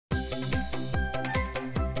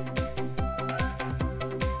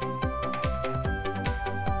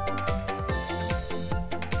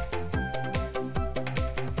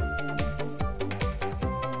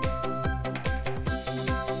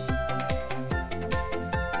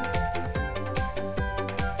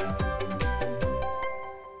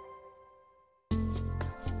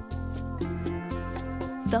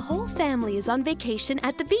The whole family is on vacation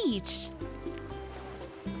at the beach.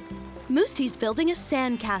 Musti's building a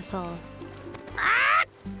sandcastle. Ah!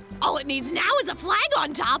 All it needs now is a flag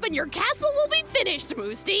on top and your castle will be finished,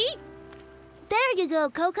 Musti. There you go,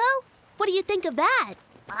 Coco. What do you think of that?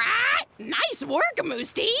 Ah! Nice work,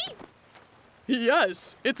 Musti.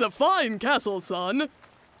 Yes, it's a fine castle, son.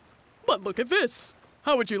 But look at this.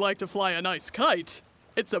 How would you like to fly a nice kite?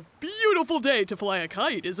 It's a beautiful day to fly a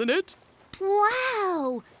kite, isn't it?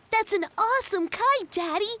 Wow! That's an awesome kite,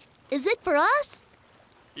 Daddy! Is it for us?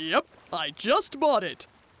 Yep, I just bought it.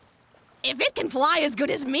 If it can fly as good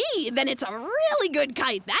as me, then it's a really good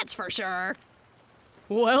kite, that's for sure.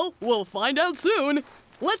 Well, we'll find out soon.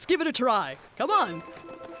 Let's give it a try. Come on.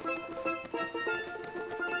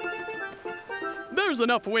 There's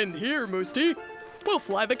enough wind here, Musti. We'll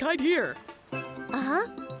fly the kite here. Uh-huh.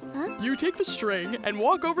 Huh? You take the string and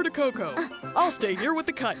walk over to Coco. I'll stay here with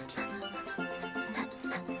the kite.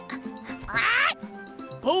 Ah!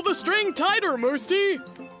 Pull the string tighter, Musti.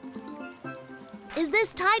 Is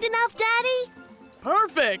this tight enough, Daddy?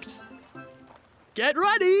 Perfect. Get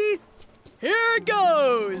ready. Here it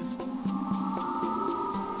goes.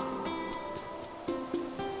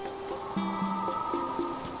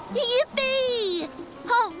 Yippee!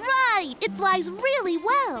 All right! It flies really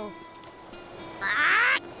well.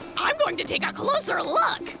 Ah! I'm going to take a closer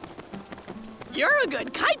look. You're a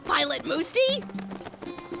good kite pilot, Musti.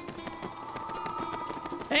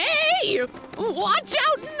 Hey! Watch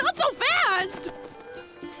out! Not so fast!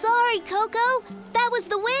 Sorry, Coco. That was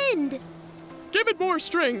the wind. Give it more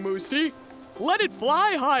string, Musti. Let it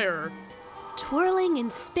fly higher. Twirling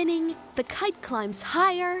and spinning, the kite climbs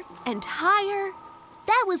higher and higher.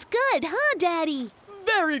 That was good, huh, Daddy?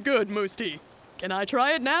 Very good, Musti. Can I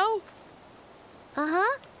try it now?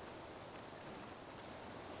 Uh-huh.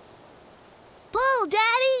 Pull,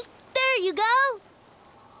 Daddy! There you go!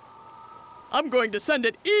 I'm going to send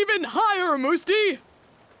it even higher, Musti!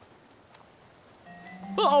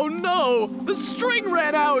 Oh no! The string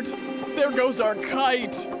ran out! There goes our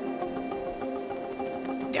kite!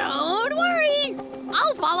 Don't worry!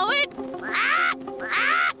 I'll follow it! Ah!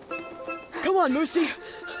 Ah! Come on, Musti!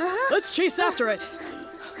 Let's chase after it!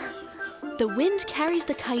 The wind carries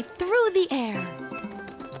the kite through the air.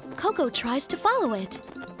 Coco tries to follow it.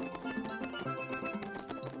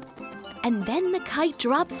 And then the kite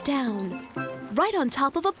drops down, right on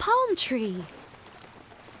top of a palm tree.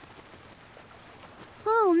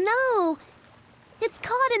 Oh, no! It's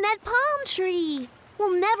caught in that palm tree.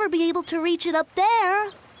 We'll never be able to reach it up there.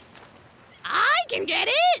 I can get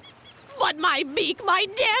it! But my beak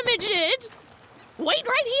might damage it! Wait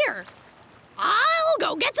right here! I'll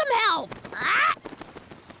go get some help! Ah!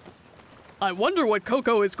 I wonder what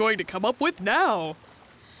Coco is going to come up with now.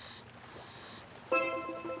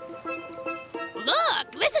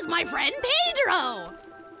 Look! This is my friend Pedro!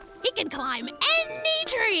 He can climb any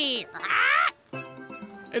tree! Ah!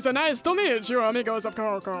 It's nice to meet you, amigos of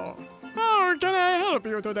Coco. How can I help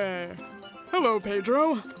you today? Hello,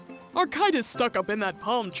 Pedro. Our kite is stuck up in that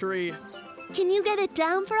palm tree. Can you get it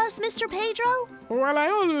down for us, Mr. Pedro? Well, I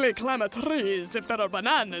only climb trees if there are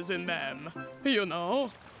bananas in them. You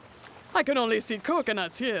know. I can only see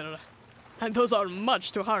coconuts here, and those are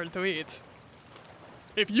much too hard to eat.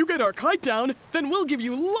 If you get our kite down, then we'll give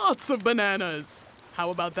you lots of bananas. How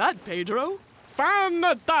about that, Pedro?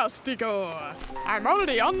 Fantastico! I'm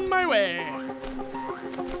already on my way.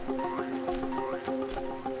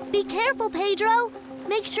 Be careful, Pedro.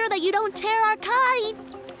 Make sure that you don't tear our kite.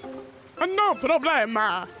 No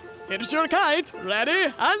problema. Here's your kite.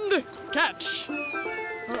 Ready and catch.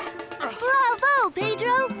 Bravo,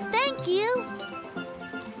 Pedro. Thank you.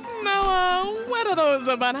 Now, where are those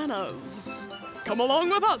bananas? Come along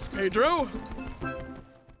with us, Pedro.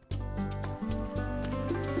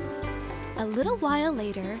 A little while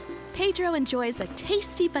later, Pedro enjoys a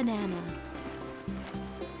tasty banana.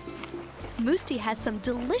 Musti has some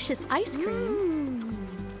delicious ice cream.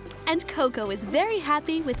 And Coco is very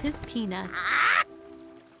happy with his peanuts.